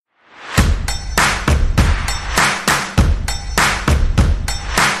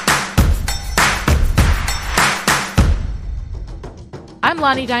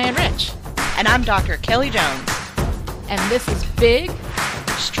Lonnie Diane Rich. And I'm Dr. Kelly Jones. And this is Big,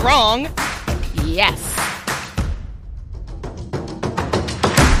 Strong, Yes.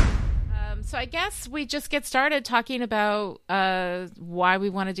 So I guess we just get started talking about why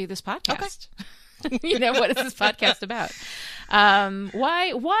we want to do this podcast. Okay. What is this podcast about?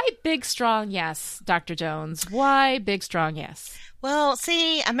 Why Big, Strong, Yes, Dr. Jones? Why Big, Strong, Yes? Well,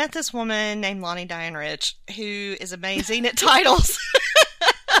 see, I met this woman named Lonnie Diane Rich who is amazing at titles.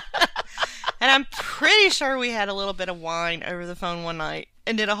 And I'm pretty sure we had a little bit of wine over the phone one night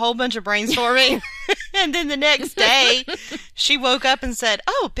and did a whole bunch of brainstorming. And then the next day, she woke up and said,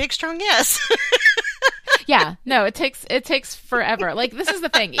 "Oh, Big, Strong, Yes." Yeah, no, it takes forever. Like, this is the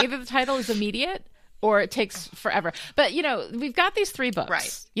thing. Either the title is immediate or it takes forever. But, we've got these 3 books.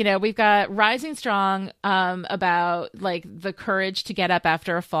 Right. We've got Rising Strong, about, like, the courage to get up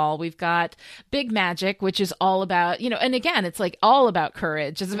after a fall. We've got Big Magic, which is all about, and again, it's, like, all about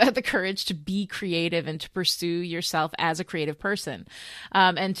courage. It's about the courage to be creative and to pursue yourself as a creative person,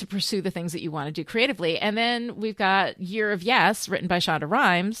 and to pursue the things that you want to do creatively. And then we've got Year of Yes, written by Shonda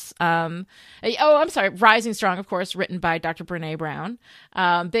Rhimes. Rising Strong, of course, written by Dr. Brené Brown.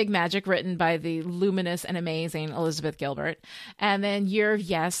 Big Magic, written by the luminous and amazing Elizabeth Gilbert. And then Year of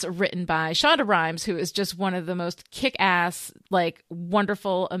Yes, written by Shonda Rhimes, who is just one of the most kick-ass, like,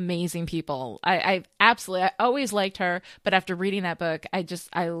 wonderful, amazing people. I always liked her, but after reading that book,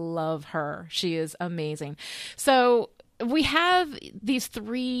 I love her. She is amazing. So we have these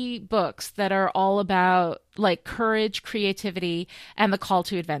 3 books that are all about, like, courage, creativity, and the call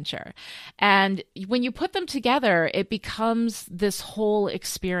to adventure. And when you put them together, it becomes this whole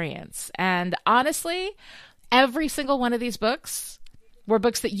experience. And honestly, every single one of these books were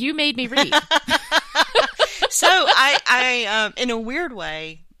books that you made me read. So I in a weird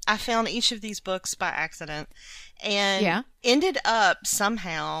way, I found each of these books by accident and ended up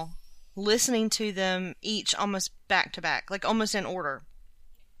somehow listening to them each almost back to back, like almost in order.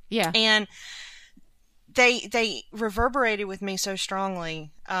 Yeah. And they reverberated with me so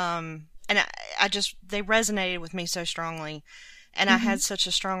strongly. And they resonated with me so strongly. And I had such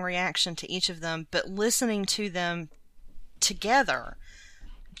a strong reaction to each of them, but listening to them together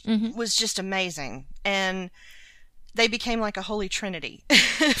was just amazing. And they became like a holy trinity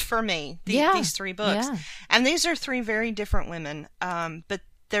for me, these 3 books. Yeah. And these are 3 very different women, but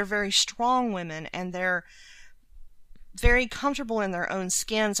they're very strong women, and they're very comfortable in their own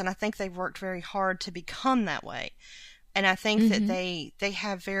skins, and I think they've worked very hard to become that way. And I think that they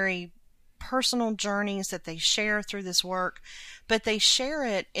have very personal journeys that they share through this work, but they share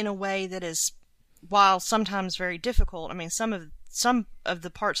it in a way that is, while sometimes very difficult. I mean, some of the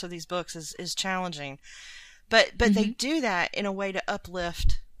parts of these books is challenging, but they do that in a way to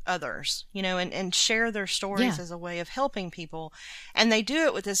uplift others, and share their stories as a way of helping people. And they do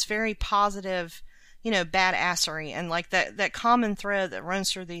it with this very positive, badassery, and like that common thread that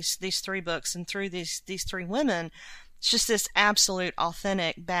runs through these 3 books and through these 3 women. It's just this absolute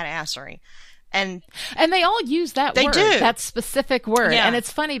authentic badassery. And they all use that word, that specific word. Yeah. And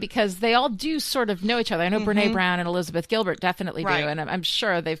it's funny because they all do sort of know each other. I know Brené Brown and Elizabeth Gilbert definitely do. And I'm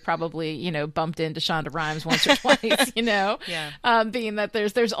sure they've probably, bumped into Shonda Rhimes once or twice, being that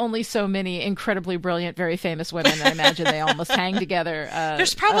there's only so many incredibly brilliant, very famous women. I imagine they all must hang together.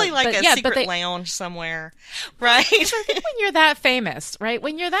 There's probably secret lounge somewhere, right? I think when you're that famous, right?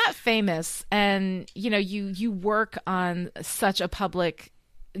 When you're that famous and, you work on such a public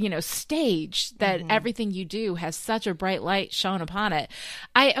stage that everything you do has such a bright light shone upon it.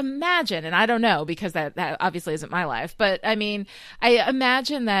 I imagine, and I don't know because that obviously isn't my life, but I mean, I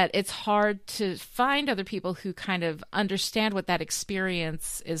imagine that it's hard to find other people who kind of understand what that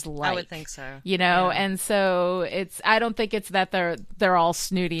experience is like. I would think so. And so I don't think it's that they're all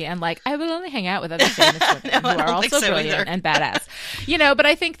snooty and like, I will only hang out with other famous women who are also brilliant and badass. But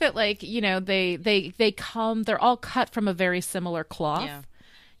I think that they're all cut from a very similar cloth. Yeah.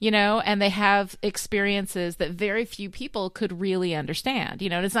 And they have experiences that very few people could really understand,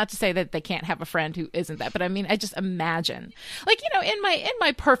 and it's not to say that they can't have a friend who isn't that, but I mean, I just imagine, in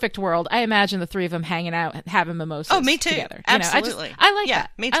my perfect world, I imagine the 3 of them hanging out and having mimosas. Oh, me too. Together. Absolutely. I like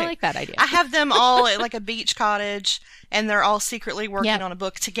that. Me too. I like that idea. I have them all at like a beach cottage, and they're all secretly working on a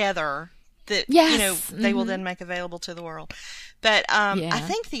book together that, they will then make available to the world. But I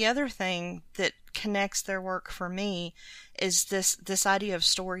think the other thing that connects their work for me is this idea of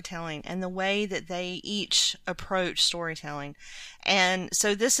storytelling and the way that they each approach storytelling. And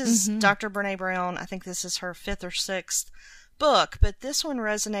so this is Dr. Brené Brown. I think this is her 5th or 6th book, but this one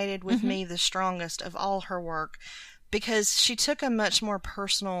resonated with me the strongest of all her work because she took a much more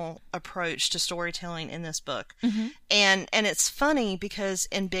personal approach to storytelling in this book. Mm-hmm. And it's funny because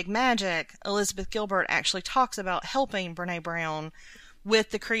in Big Magic, Elizabeth Gilbert actually talks about helping Brene Brown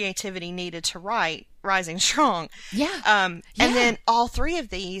with the creativity needed to write Rising Strong. Yeah. And then all three of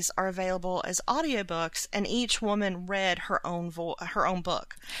these are available as audiobooks, and each woman read her own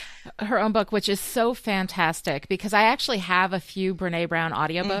book. Her own book, which is so fantastic, because I actually have a few Brene Brown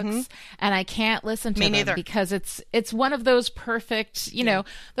audiobooks, and I can't listen to them neither. because it's one of those perfect,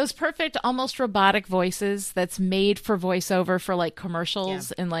 those perfect, almost robotic voices that's made for voiceover for like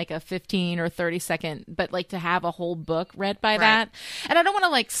commercials in like a 15 or 30-second, but like to have a whole book read by that. And I don't want to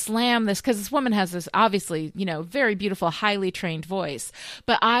like slam this, because this woman has this obviously, very beautiful, highly trained voice,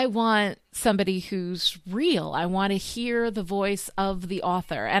 but I want somebody who's real. I want to hear the voice of the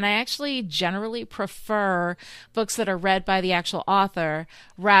author. And I actually generally prefer books that are read by the actual author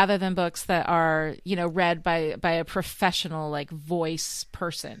rather than books that are, read by a professional like voice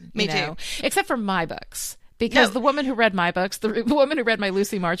person. Me too. Except for my books. Because the woman who read my books, the woman who read my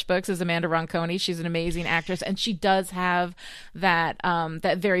Lucy March books is Amanda Ronconi. She's an amazing actress, and she does have that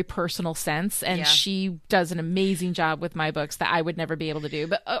that very personal sense, and she does an amazing job with my books that I would never be able to do.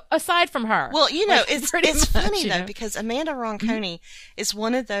 But aside from her, well, it's funny though, because Amanda Ronconi is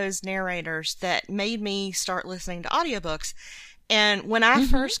one of those narrators that made me start listening to audiobooks. And when I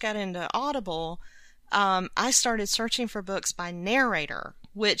first got into Audible, I started searching for books by narrator,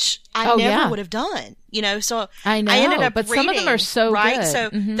 which I never would have done, so I ended up but reading, some of them are so good. So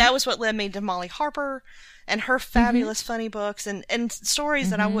that was what led me to Molly Harper and her fabulous funny books and stories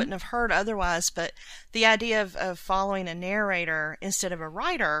that I wouldn't have heard otherwise. But the idea of following a narrator instead of a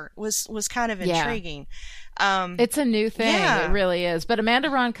writer was kind of intriguing. It's a new thing. Yeah. It really is. But Amanda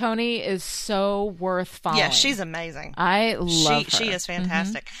Ronconi is so worth following. Yeah, she's amazing. I love her. She is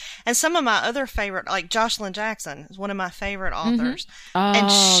fantastic. And some of my other favorite, like Jocelyn Jackson, is one of my favorite authors.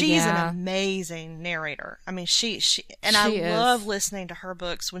 And she's an amazing narrator. I mean, she I love listening to her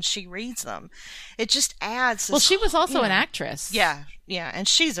books when she reads them. It just adds this, she was also an actress. Yeah, and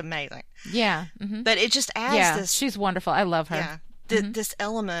she's amazing. Yeah. But it just adds this. She's wonderful. I love her. Yeah, this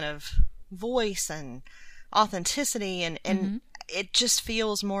element of voice and authenticity, and it just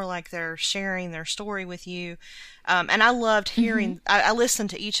feels more like they're sharing their story with you. And I loved hearing, I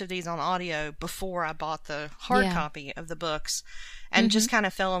listened to each of these on audio before I bought the hard copy of the books, and just kind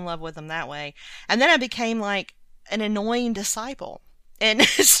of fell in love with them that way. And then I became like an annoying disciple and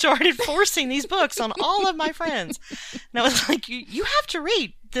started forcing these books on all of my friends. And I was like, you have to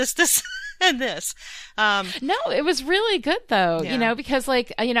read this, and this. No, it was really good though, because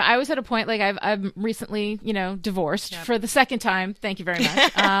like, I was at a point, like I'm recently, divorced for the second time. Thank you very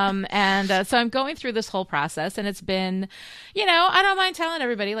much. And so I'm going through this whole process, and it's been, I don't mind telling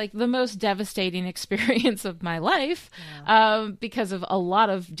everybody, like the most devastating experience of my life, because of a lot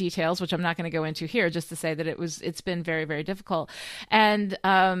of details, which I'm not going to go into here, just to say that it's been very, very difficult. And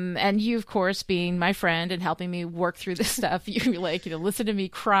you, of course, being my friend and helping me work through this stuff, you like, listen to me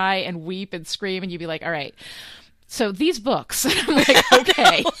cry and weep and scream, and you'd be like, all right, so these books. I'm like,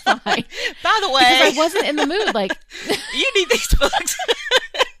 okay, fine. By the way, because I wasn't in the mood. Like, you need these books.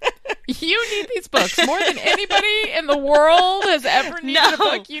 You need these books more than anybody in the world has ever needed a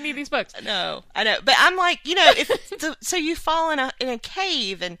book. You need these books. No, I know. But I'm like, so you fall in a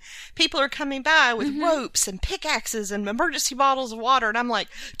cave, and people are coming by with ropes and pickaxes and emergency bottles of water. And I'm like,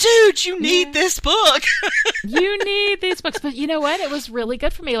 dude, you need this book. You need these books. But you know what? It was really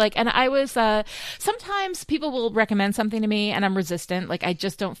good for me. Like, and I was, sometimes people will recommend something to me and I'm resistant. Like, I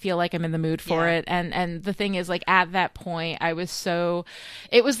just don't feel like I'm in the mood for it. And the thing is, like, at that point,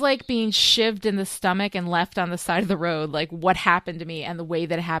 it was like being shivved in the stomach and left on the side of the road, like what happened to me and the way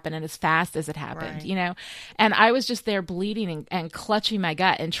that it happened and as fast as it happened, and I was just there bleeding and clutching my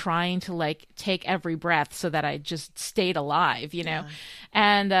gut and trying to like take every breath so that I just stayed alive,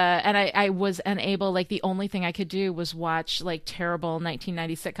 and I was unable, like the only thing I could do was watch like terrible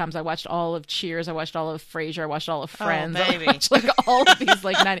 1990 sitcoms. I watched all of Cheers, I watched all of Frasier, I watched all of Friends, baby. I watched like all of these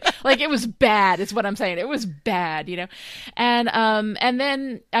like 90, like it was bad is what I'm saying. It was bad, and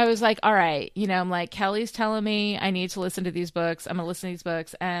then I was like, all right, I'm like, Kelly's telling me I need to listen to these books. I'm going to listen to these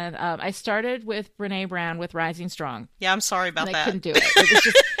books. And I started with Brene Brown with Rising Strong. Yeah, I'm sorry about that. I couldn't do it.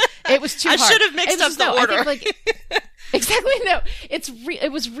 It was too hard. I should have mixed up the order. I think, exactly. No,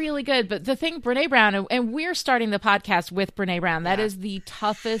 it was really good. But the thing, Brene Brown, and we're starting the podcast with Brene Brown. That is the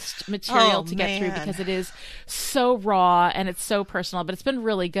toughest material to get through because it is so raw and it's so personal, but it's been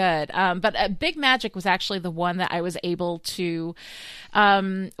really good. But Big Magic was actually the one that I was able to,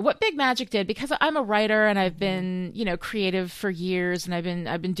 what Big Magic did, because I'm a writer and I've been, creative for years, and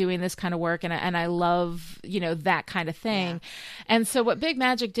I've been doing this kind of work, and I love, that kind of thing. Yeah. And so what Big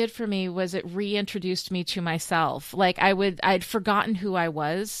Magic did for me was it reintroduced me to myself. Like I'd forgotten who I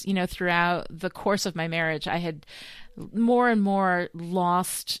was, throughout the course of my marriage. I had more and more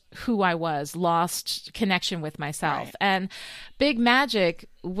lost who I was, lost connection with myself. Right. And Big Magic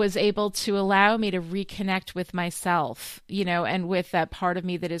was able to allow me to reconnect with myself, and with that part of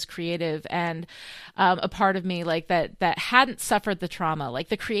me that is creative, and a part of me like that hadn't suffered the trauma. Like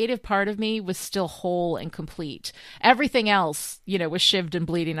the creative part of me was still whole and complete. Everything else, was shivved and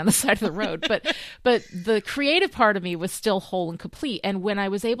bleeding on the side of the road. But the creative part of me was still whole and complete. And when I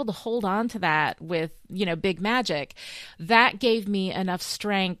was able to hold on to that with, Big Magic, that gave me enough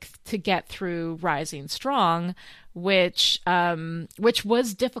strength to get through Rising Strong, which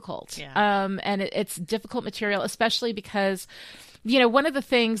was difficult. Yeah. And it's difficult material, especially because, one of the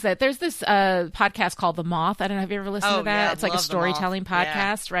things that there's this podcast called The Moth. I don't know, have you ever listened to that? Yeah, it's like a storytelling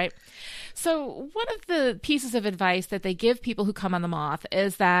podcast, right? So one of the pieces of advice that they give people who come on The Moth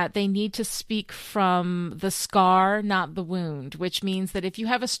is that they need to speak from the scar, not the wound, which means that if you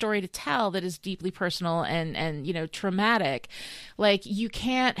have a story to tell that is deeply personal and traumatic, like you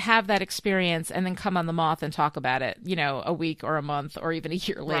can't have that experience and then come on The Moth and talk about it, a week or a month or even a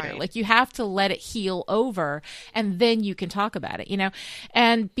year later. Right. Like you have to let it heal over and then you can talk about it,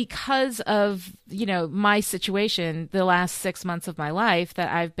 And because of, my situation, the last 6 months of my life that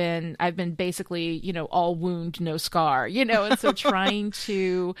I've been basically, all wound, no scar, and so trying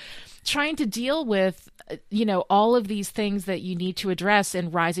to deal with, all of these things that you need to address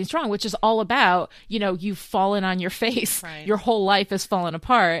in Rising Strong, which is all about, you've fallen on your face. Right. Your whole life has fallen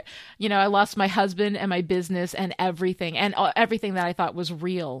apart. I lost my husband and my business and everything that I thought was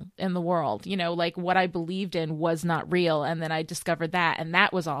real in the world, like what I believed in was not real. And then I discovered that, and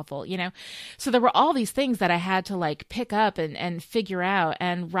that was awful, So there were all these things that I had to like pick up and figure out,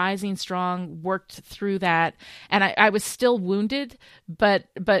 and Rising Strong worked through that. And I was still wounded, but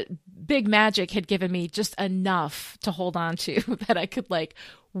Big Magic had given me just enough to hold on to that I could like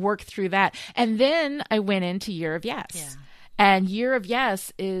work through that. And then I went into Year of Yes. Yeah. And Year of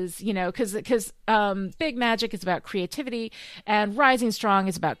Yes is, because Big Magic is about creativity, and Rising Strong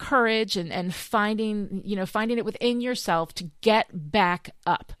is about courage and finding it within yourself to get back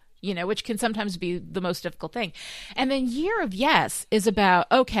up, which can sometimes be the most difficult thing. And then Year of Yes is about,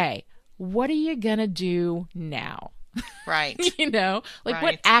 okay, what are you going to do now? Right. Right.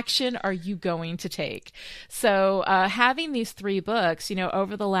 What action are you going to take? So having these 3 books,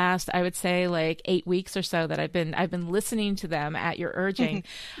 over the last, I would say like 8 weeks or so that I've been listening to them at your urging,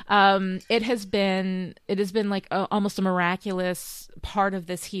 it has been like almost a miraculous part of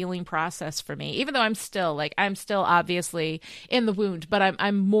this healing process for me, even though I'm still obviously in the wound, but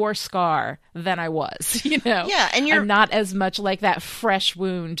I'm more scar than I was, Yeah. And I'm not as much like that fresh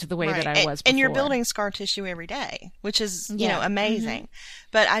wound the way that I was before. And you're building scar tissue every day, which is, amazing. Mm-hmm.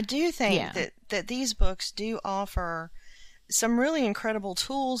 But I do think that these books do offer some really incredible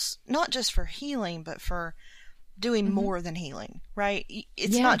tools, not just for healing, but for doing more than healing, right?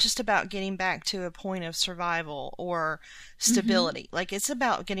 It's not just about getting back to a point of survival or stability. Like it's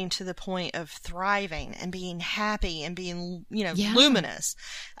about getting to the point of thriving and being happy and being, luminous,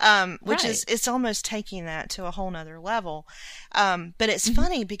 which is, it's almost taking that to a whole nother level. But it's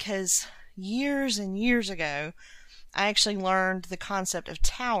funny because years and years ago, I actually learned the concept of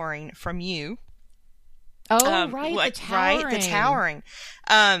towering from you. Oh, right, the towering. Right, the towering.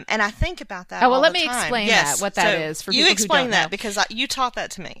 And I think about that all the time. Let me explain what that is for people who don't know. You explain that because you taught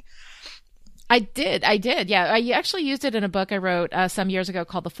that to me. I did. Yeah. I actually used it in a book I wrote some years ago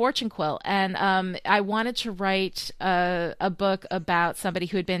called The Fortune Quilt. And I wanted to write a book about somebody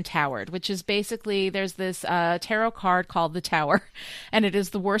who had been towered, which is basically there's this tarot card called the Tower. And it is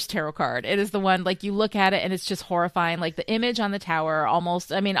the worst tarot card. It is the one, like, you look at it and it's just horrifying. Like, the image on the tower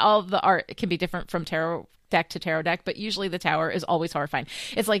almost, all of the art can be different from tarot deck to tarot deck, but usually the tower is always horrifying.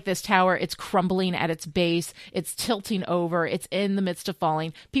 It's like this tower, it's crumbling at its base, it's tilting over, it's in the midst of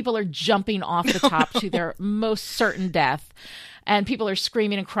falling. People are jumping off the top to their most certain death. And people are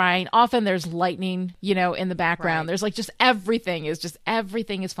screaming and crying. Often there's lightning, in the background. Right. There's like everything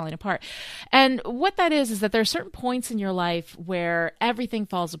is falling apart. And what that is that there are certain points in your life where everything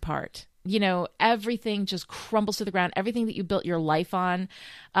falls apart. everything just crumbles to the ground. Everything that you built your life on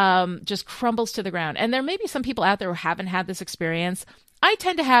just crumbles to the ground. And there may be some people out there who haven't had this experience. I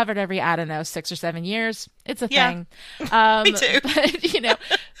tend to have it every, 6 or 7 years. It's a thing. Me too.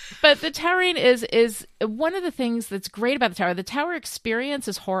 But the towering is one of the things that's great about the tower. The tower experience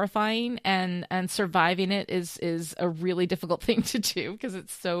is horrifying, and surviving it is a really difficult thing to do because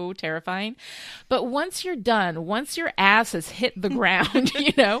it's so terrifying. But once you're done, once your ass has hit the ground,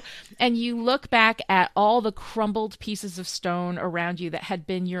 and you look back at all the crumbled pieces of stone around you that had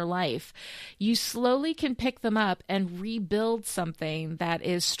been your life, you slowly can pick them up and rebuild something that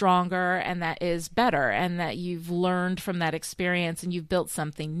is stronger and that is better, and that you've learned from that experience and you've built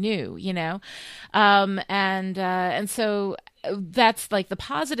something new, and so that's like the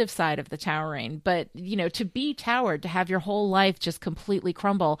positive side of the towering. But, to be towered, to have your whole life just completely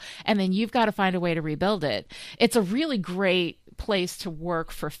crumble, and then you've got to find a way to rebuild it. It's a really great place to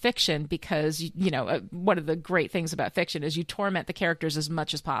work for fiction because, one of the great things about fiction is you torment the characters as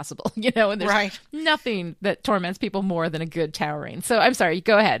much as possible, and there's nothing that torments people more than a good towering. So I'm sorry,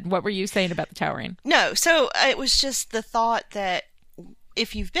 go ahead. What were you saying about the towering? No, so it was just the thought that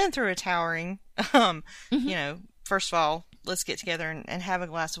if you've been through a towering, first of all, let's get together and have a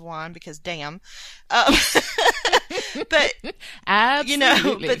glass of wine because damn. But,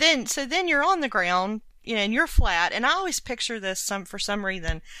 absolutely. but then you're on the ground, and you're flat. And I always picture this for some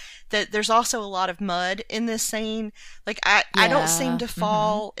reason that there's also a lot of mud in this scene. Like I don't seem to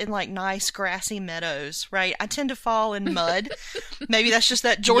fall in like nice grassy meadows, right? I tend to fall in mud. Maybe that's just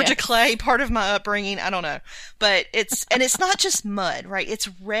that Georgia clay part of my upbringing. I don't know. But it's not just mud, right? It's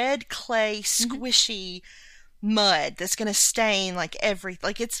red clay, squishy mud that's going to stain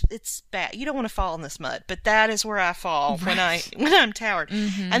it's bad. You don't want to fall in this mud, but that is where I fall when I'm towered.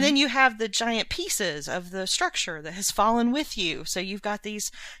 And then you have the giant pieces of the structure that has fallen with you. So you've got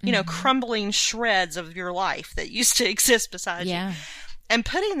these, crumbling shreds of your life that used to exist beside you. And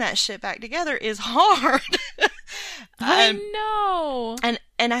putting that shit back together is hard. I know.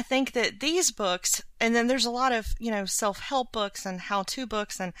 And I think that these books, and then there's a lot of, self-help books and how-to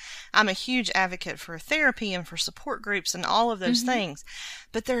books, and I'm a huge advocate for therapy and for support groups and all of those things.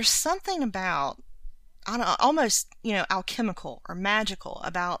 But there's something about, almost, alchemical or magical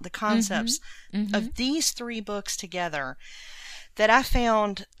about the concepts of these three books together that I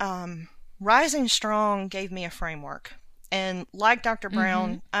found Rising Strong gave me a framework. And like Dr.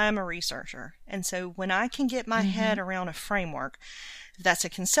 Brown, I'm a researcher. And so when I can get my head around a framework, if that's a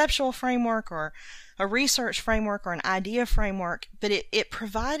conceptual framework or a research framework or an idea framework, but it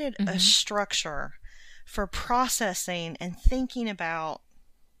provided a structure for processing and thinking about,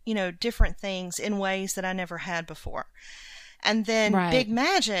 different things in ways that I never had before. And then Big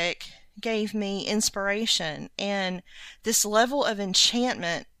Magic gave me inspiration and this level of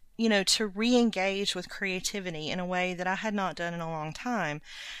enchantment, to re-engage with creativity in a way that I had not done in a long time.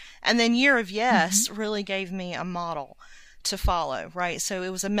 And then Year of Yes really gave me a model to follow, right? So it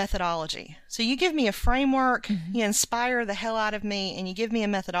was a methodology. So you give me a framework, you inspire the hell out of me, and you give me a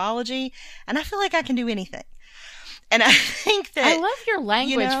methodology, and I feel like I can do anything. And I think that I love your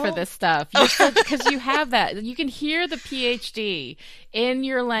language for this stuff because you have that. You can hear the PhD in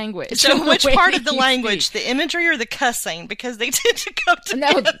your language. So which part of the language, the imagery or the cussing? Because they tend to go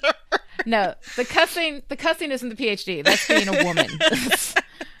together. No, the cussing isn't the PhD. That's being a woman.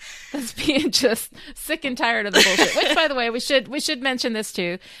 That's being just sick and tired of the bullshit. Which, by the way, we should mention this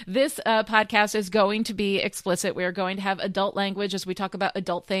too. This podcast is going to be explicit. We are going to have adult language as we talk about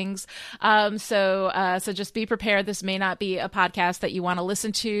adult things. So just be prepared. This may not be a podcast that you want to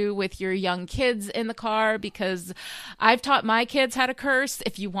listen to with your young kids in the car, because I've taught my kids how to curse.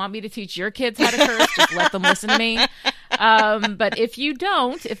 If you want me to teach your kids how to curse, just let them listen to me. But if you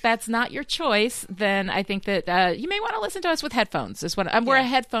don't, if that's not your choice, then I think that you may want to listen to us with headphones. We're a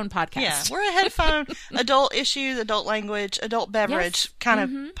headphone podcast. Yeah, we're a headphone, adult issues, adult language, adult beverage kind of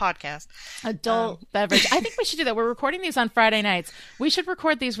podcast. Adult beverage. I think we should do that. We're recording these on Friday nights. We should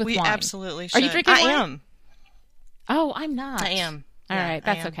record these with wine. We absolutely should. Are you drinking wine? I am. Oh, I'm not. I am. All right,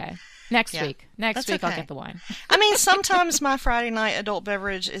 that's okay. Next week. Next week I'll get the wine. I mean, sometimes my Friday night adult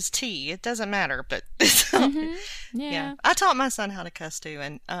beverage is tea. It doesn't matter, but yeah. I taught my son how to cuss too,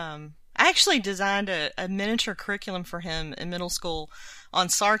 and I actually designed a miniature curriculum for him in middle school on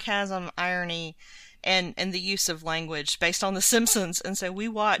sarcasm, irony, and the use of language based on The Simpsons. And so we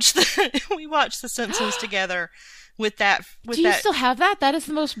watched The Simpsons together with that. Do you still have that? That is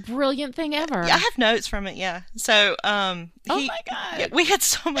the most brilliant thing ever. Yeah, I have notes from it. Yeah. So, oh my God, we had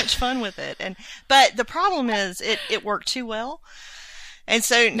so much fun with it. But the problem is it worked too well. And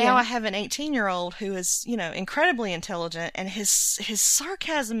so now I have an 18-year-old who is, incredibly intelligent, and his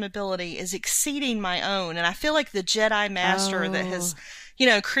sarcasm ability is exceeding my own. And I feel like the Jedi Master that has,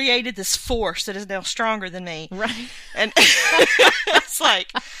 created this force that is now stronger than me. Right. And it's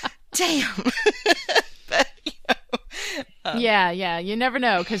like, damn. But, yeah. You never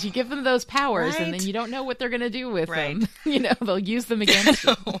know, because you give them those powers, right? And then you don't know what they're going to do with them. They'll use them against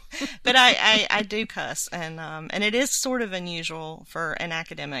you. But I do cuss, and it is sort of unusual for an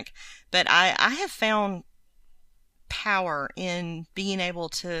academic. But I have found power in being able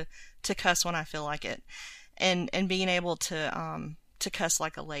to cuss when I feel like it, and being able to cuss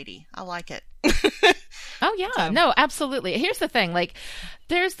like a lady. I like it. Oh, yeah. No, absolutely. Here's the thing. Like,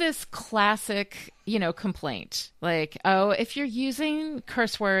 there's this classic, complaint. Like, oh, if you're using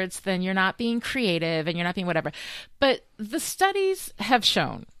curse words, then you're not being creative and you're not being whatever. But the studies have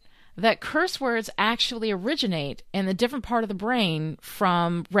shown that curse words actually originate in a different part of the brain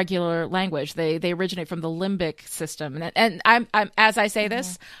from regular language. They originate from the limbic system. And I'm as I say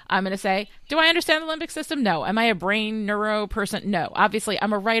this, I'm going to say, do I understand the limbic system? No. Am I a brain neuro person? No. Obviously,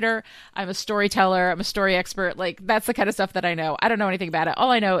 I'm a writer. I'm a storyteller. I'm a story expert. Like, that's the kind of stuff that I know. I don't know anything about it. All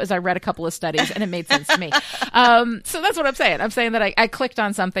I know is I read a couple of studies and it made sense to me. So that's what I'm saying. I'm saying that I clicked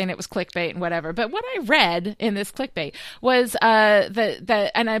on something. It was clickbait and whatever. But what I read in this clickbait was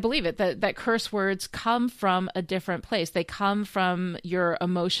that, and I believe it, that curse words come from a different place. They come from your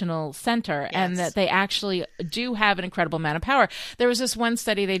emotional center, and that they actually do have an incredible amount of power. There was this one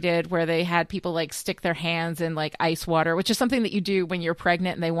study they did where they had people like stick their hands in like ice water, which is something that you do when you're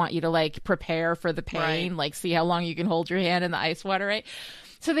pregnant and they want you to like prepare for the pain, like see how long you can hold your hand in the ice water, right?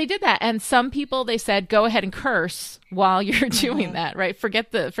 So they did that. And some people, they said, go ahead and curse while you're doing that, right?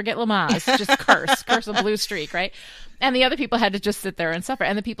 Forget Lamaze, just curse a blue streak, right? And the other people had to just sit there and suffer.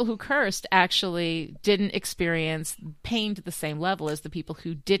 And the people who cursed actually didn't experience pain to the same level as the people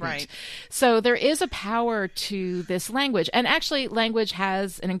who didn't. Right. So there is a power to this language. And actually, language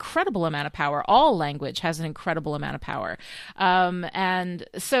has an incredible amount of power. All language has an incredible amount of power. And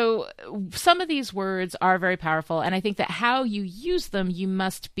so some of these words are very powerful. And I think that how you use them, you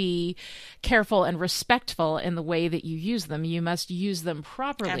must be careful and respectful in the way that you use them. You must use them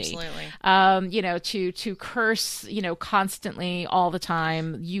properly. Absolutely. To curse, constantly all the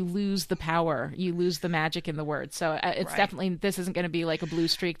time, you lose the power, you lose the magic in the word. So it's definitely, this isn't going to be like a blue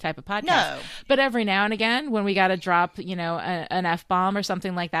streak type of podcast. No. But every now and again, when we got to drop, an F-bomb or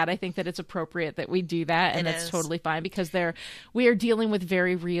something like that, I think that it's appropriate that we do that. And that's totally fine, because we are dealing with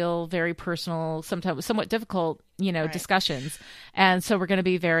very real, very personal, sometimes somewhat difficult, discussions. And so we're going to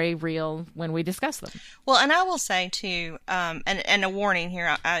be very real when we discuss them. Well, and I will say too, and a warning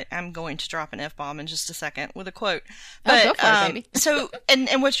here, I'm going to drop an F-bomb in just a second with a quote. But, go for it, baby. So,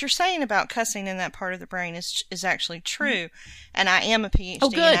 and what you're saying about cussing in that part of the brain is actually true. And I am a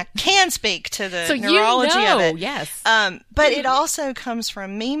PhD, and I can speak to the neurology of it. Yes. But it also comes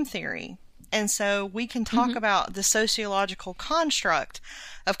from meme theory. And so we can talk about the sociological construct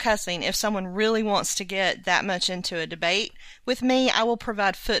of cussing. If someone really wants to get that much into a debate with me, I will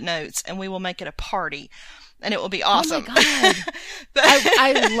provide footnotes and we will make it a party. And it will be awesome. Oh my God. But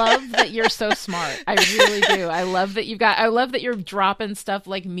I love that you're so smart. I really do. I love that you're dropping stuff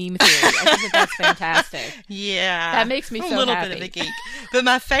like meme theory. I think that's fantastic. Yeah. That makes me so happy. A little bit of a geek. But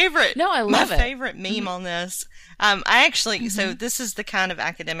my favorite, my favorite meme on this, I actually, so this is the kind of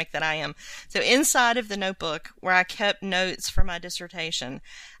academic that I am. So inside of the notebook where I kept notes for my dissertation,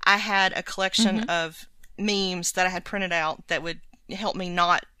 I had a collection of memes that I had printed out that would help me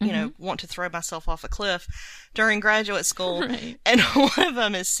not, want to throw myself off a cliff during graduate school. Right. And one of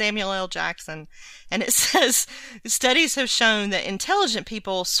them is Samuel L. Jackson. And it says, studies have shown that intelligent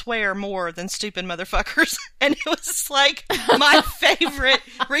people swear more than stupid motherfuckers. And it was like my favorite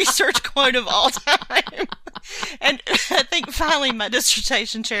research quote of all time. And I think finally my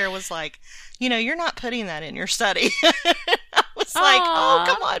dissertation chair was like, you're not putting that in your study. I was like, oh,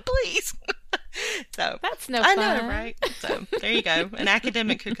 come on, please. So that's no fun. I know, right? So there you go. An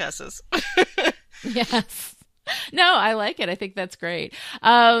academic who cusses. Yes. No, I like it. I think that's great.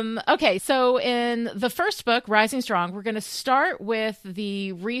 Okay, so in the first book, Rising Strong, we're going to start with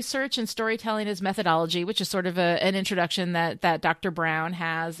the research and storytelling as methodology, which is sort of an introduction that Dr. Brown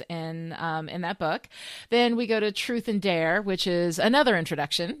has in that book. Then we go to Truth and Dare, which is another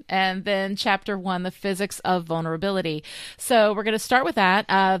introduction. And then Chapter 1, the physics of vulnerability. So we're going to start with that.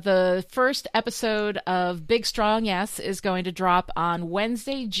 The first episode of Big Strong Yes is going to drop on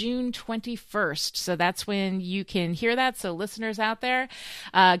Wednesday, June 21st. So that's when you you can hear that. So listeners out there,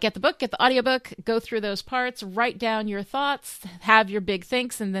 get the book, get the audiobook, go through those parts, write down your thoughts, have your big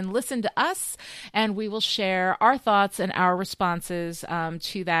thinks, and then listen to us, and we will share our thoughts and our responses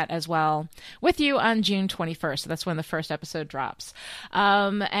to that as well with you on June 21st. So that's when the first episode drops.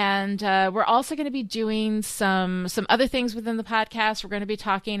 And we're also going to be doing some other things within the podcast. We're going to be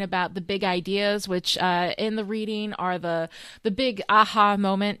talking about the big ideas, which in the reading are the big aha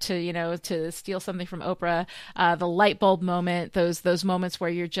moment, to steal something from Oprah, the light bulb moment, those moments where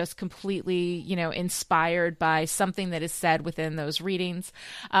you're just completely, inspired by something that is said within those readings.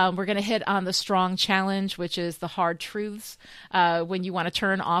 We're going to hit on the strong challenge, which is the hard truths, when you want to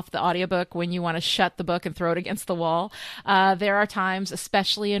turn off the audiobook, when you want to shut the book and throw it against the wall. There are times,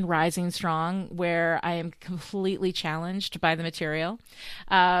 especially in Rising Strong, where I am completely challenged by the material.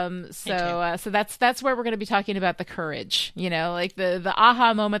 So that's where we're going to be talking about the courage, like the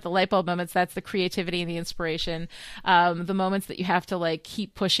aha moment, the light bulb moments. That's the creativity and the inspiration. The moments that you have to like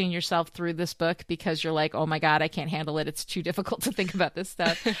keep pushing yourself through this book because you're like, oh my God, I can't handle it. It's too difficult to think about this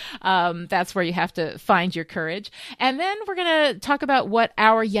stuff. That's where you have to find your courage. And then we're going to talk about what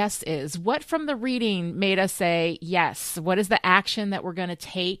our yes is. What from the reading made us say yes? What is the action that we're going to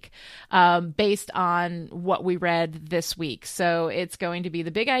take based on what we read this week? So it's going to be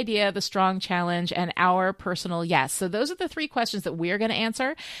the big idea, the strong challenge, and our personal yes. So those are the three questions that we're going to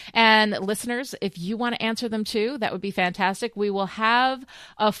answer. And listeners, if you want to answer them too, that would be fantastic. We will have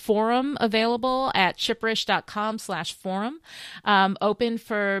a forum available at chipperish.com/forum, open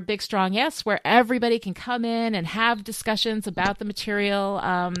for Big Strong Yes, where everybody can come in and have discussions about the material.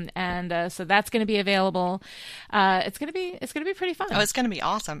 So that's going to be available. It's going to be pretty fun. Oh, it's going to be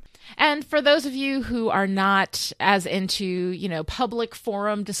awesome. And for those of you who are not as into, public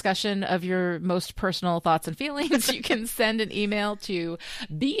forum discussion of your most personal thoughts and feelings, you can send an email to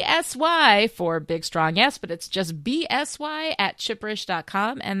BSY for Big Strong Yes, but it's just BSY at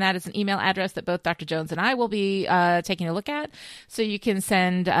chipperish.com. And that is an email address that both Dr. Jones and I will be taking a look at. So you can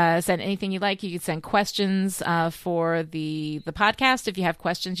send anything you like. You can send questions for the podcast. If you have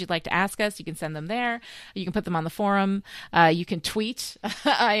questions you'd like to ask us, you can send them there. You can put them on the forum. You can tweet.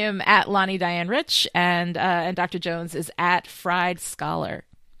 I am at Lonnie Diane Rich, and Dr. Jones is at Fried Scholar.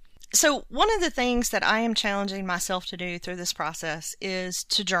 So one of the things that I am challenging myself to do through this process is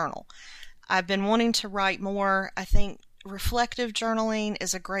to journal. I've been wanting to write more. I think reflective journaling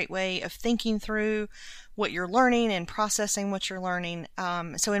is a great way of thinking through what you're learning and processing what you're learning.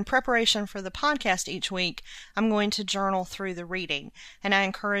 So in preparation for the podcast each week, I'm going to journal through the reading. And I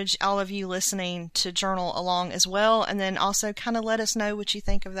encourage all of you listening to journal along as well. And then also kind of let us know what you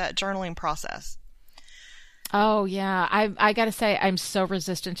think of that journaling process. Oh, yeah. I got to say, I'm so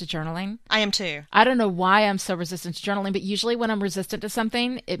resistant to journaling. I am too. I don't know why I'm so resistant to journaling, but usually when I'm resistant to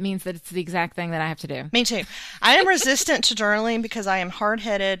something, it means that it's the exact thing that I have to do. Me too. I am resistant to journaling because I am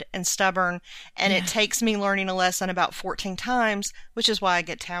hard-headed and stubborn, and it takes me learning a lesson about 14 times, which is why I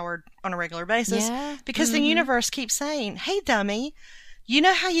get tired on a regular basis. Yeah. Because the universe keeps saying, hey, dummy, you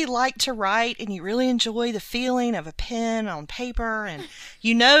know how you like to write and you really enjoy the feeling of a pen on paper, and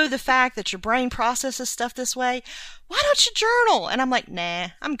you know the fact that your brain processes stuff this way? Why don't you journal? And I'm like, nah,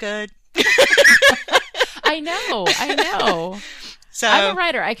 I'm good. I know. So I'm a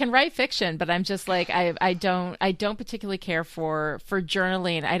writer. I can write fiction, but I'm just like, I don't particularly care for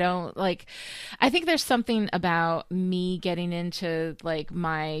journaling. I think there's something about me getting into like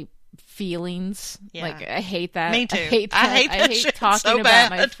my feelings. Yeah. Like I hate that. Me too. I hate talking so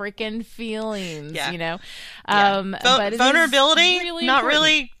about my freaking feelings. Yeah. But vulnerability, really not important.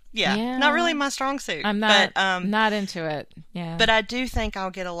 Really. Yeah, not really my strong suit. I'm not. Not into it. Yeah. But I do think I'll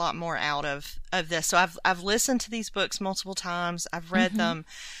get a lot more out of this. So I've listened to these books multiple times. I've read them.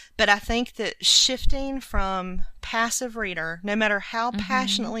 But I think that shifting from passive reader, no matter how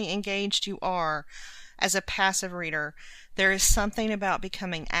passionately engaged you are as a passive reader, there is something about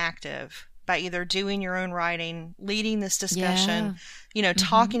becoming active by either doing your own writing, leading this discussion,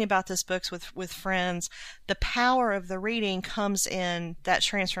 talking about this books with friends. The power of the reading comes in that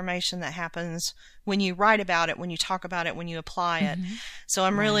transformation that happens when you write about it, when you talk about it, when you apply it. So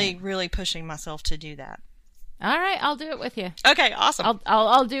I'm really, really pushing myself to do that. All right, I'll do it with you. Okay, awesome.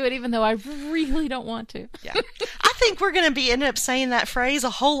 I'll do it even though I really don't want to. Yeah, I think we're going to end up saying that phrase a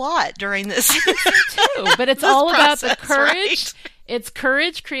whole lot during this. I think so too, but it's all process, about the courage. Right? It's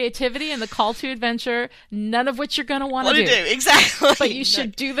courage, creativity, and the call to adventure. None of which you're going to want to do. Exactly. But you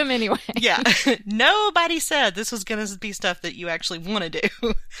should do them anyway. Yeah. Nobody said this was going to be stuff that you actually want to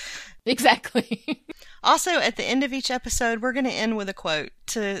do. Exactly. Also, at the end of each episode, we're going to end with a quote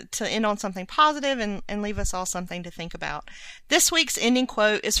to end on something positive and leave us all something to think about. This week's ending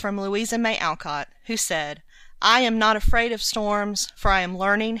quote is from Louisa May Alcott, who said, I am not afraid of storms, for I am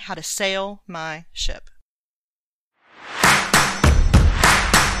learning how to sail my ship.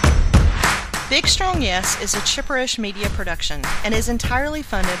 Big Strong Yes is a Chipperish media production and is entirely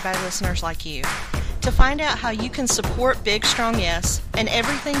funded by listeners like you. To find out how you can support Big Strong Yes and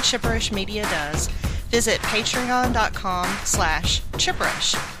everything Chipperish Media does, visit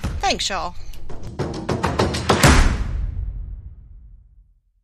patreon.com/Chipperish. Thanks, y'all.